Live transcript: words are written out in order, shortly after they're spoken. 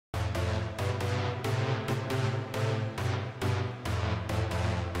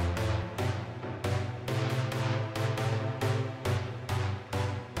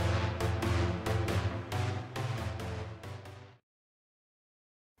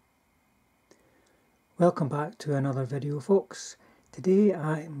Welcome back to another video, folks. Today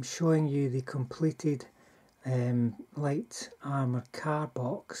I'm showing you the completed light armoured car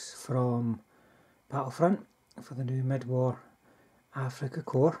box from Battlefront for the new mid-war Africa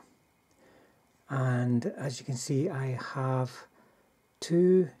Corps. And as you can see, I have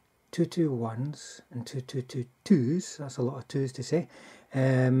two 221s and two 222s. That's a lot of twos to say.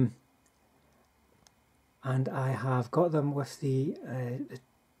 And I have got them with the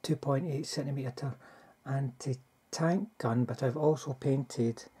 2.8cm anti-tank gun, but I've also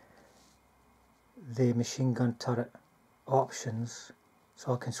painted the machine gun turret options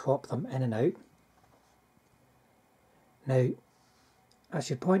so I can swap them in and out. Now, I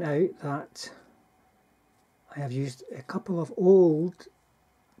should point out that I have used a couple of old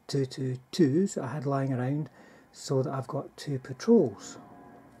 222s that I had lying around so that I've got two patrols.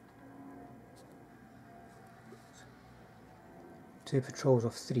 Two patrols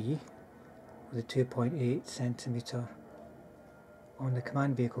of 3 with a 2.8cm on the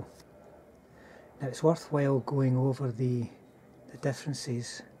command vehicle. Now it's worthwhile going over the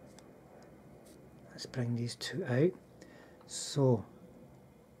differences. Let's bring these two out. So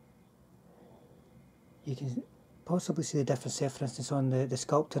you can possibly see the difference there, for instance, on the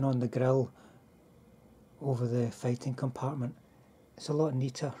sculpting on the grille over the fighting compartment. It's a lot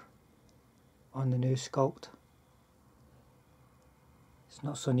neater on the new sculpt. It's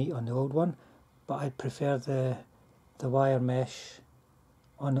not so neat on the old one, but I'd prefer the wire mesh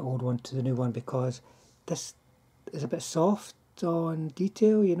on the old one to the new one because this is a bit soft on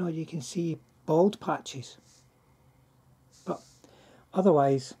detail. You know, you can see bald patches. But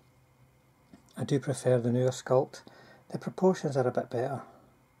otherwise, I do prefer the newer sculpt. The proportions are a bit better.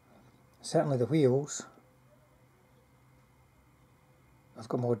 Certainly the wheels, I've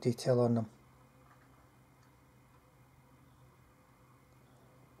got more detail on them.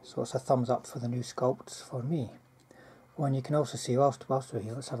 So it's a thumbs up for the new sculpts for me. Oh, and you can also see, whilst we're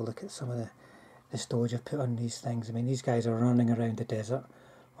here, let's have a look at some of the stowage I've put on these things. I mean, these guys are running around the desert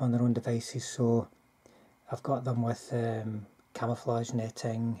on their own devices, so I've got them with camouflage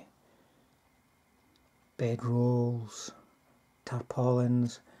netting, bed rolls,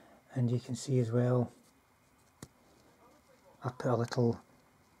 tarpaulins, and you can see as well I've put a little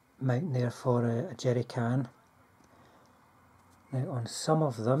mount there for a jerry can. Now on some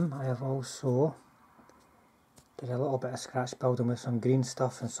of them I have also did a little bit of scratch building with some green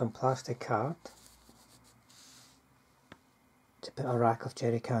stuff and some plastic card to put a rack of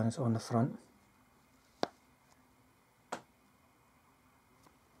jerry cans on the front.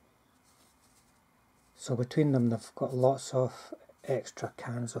 So between them they've got lots of extra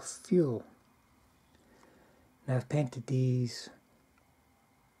cans of fuel. Now I've painted these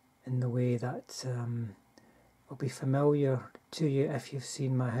in the way that will be familiar to you if you've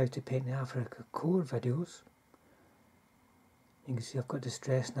seen my How to Paint the Africa Corps videos. You can see I've got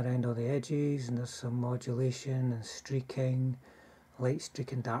distressing around all the edges, and there's some modulation and streaking, light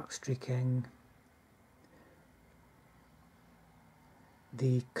streaking, dark streaking.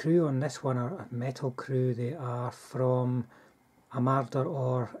 The crew on this one are a metal crew. They are from Armoured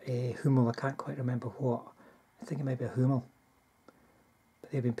or a Hummel, I can't quite remember what. I think it might be a Hummel,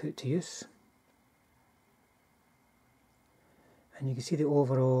 but they've been put to use. And you can see the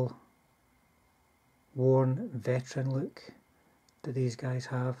overall worn veteran look that these guys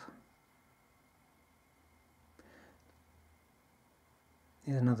have.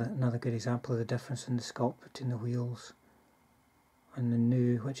 Here's another good example of the difference in the sculpt between the wheels and the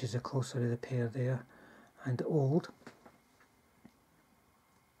new, which is the closer of the pair there, and the old.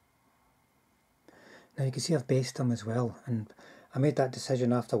 Now you can see I've based them as well, and I made that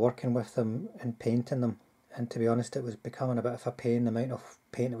decision after working with them and painting them, and to be honest it was becoming a bit of a pain, the amount of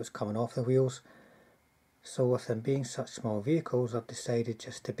paint that was coming off the wheels. So with them being such small vehicles, I've decided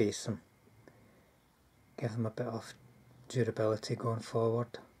just to base them, give them a bit of durability going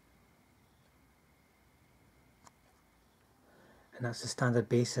forward. And that's the standard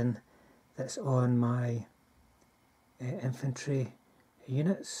basing that's on my infantry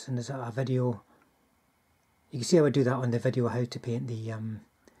units, and there's a video. You can see I would do that on the video how to paint the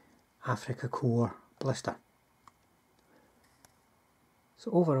Africa Corps blister. So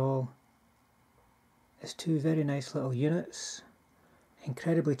overall, it's two very nice little units,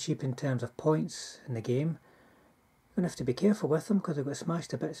 incredibly cheap in terms of points in the game. You're going to have to be careful with them because they've got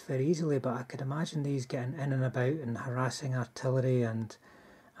smashed to bits very easily, but I could imagine these getting in and about and harassing artillery and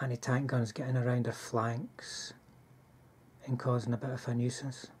anti-tank guns getting around their flanks and causing a bit of a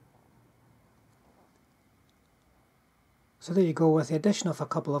nuisance. So there you go, with the addition of a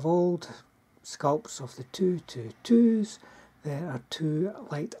couple of old sculpts of the 222s, there are 2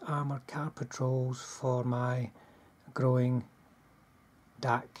 light armoured car patrols for my growing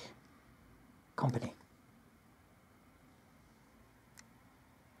DAK company.